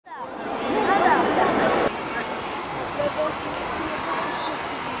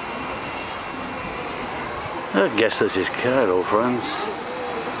I guess this is Cairo, France.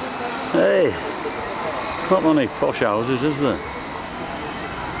 Hey, not many posh houses, is there?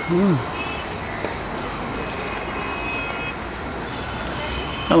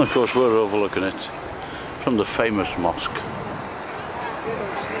 And of course we're overlooking it from the famous mosque.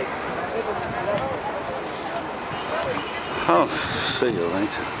 I'll see you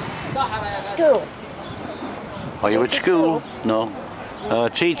later. School. Are you at school? No.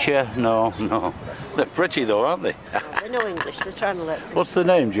 Teacher? No, no. They're pretty though, aren't they? They know English, they're trying to learn. What's the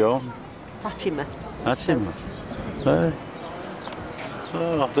name, Joan? Fatima. Fatima. Hey.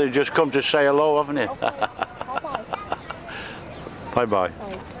 Oh, they've just come to say hello, haven't you? Bye-bye.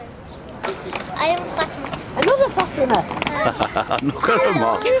 I am Fatima. Another Fatima. Look at them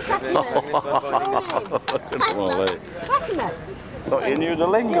all. Two Fatimas. Look at them all, eh? Fatima. Thought you knew the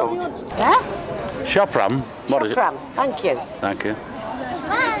lingo. Yeah? Shopram. What is it? Shopram. Thank you. Thank you.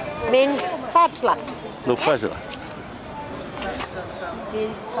 Min Fadla. Look, Fazla.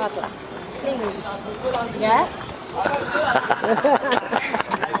 Min Fadla. Please. Yeah?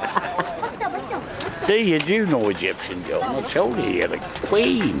 See, you do know Egyptian, Joan. I told you, you're the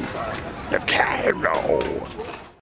queen of Cairo.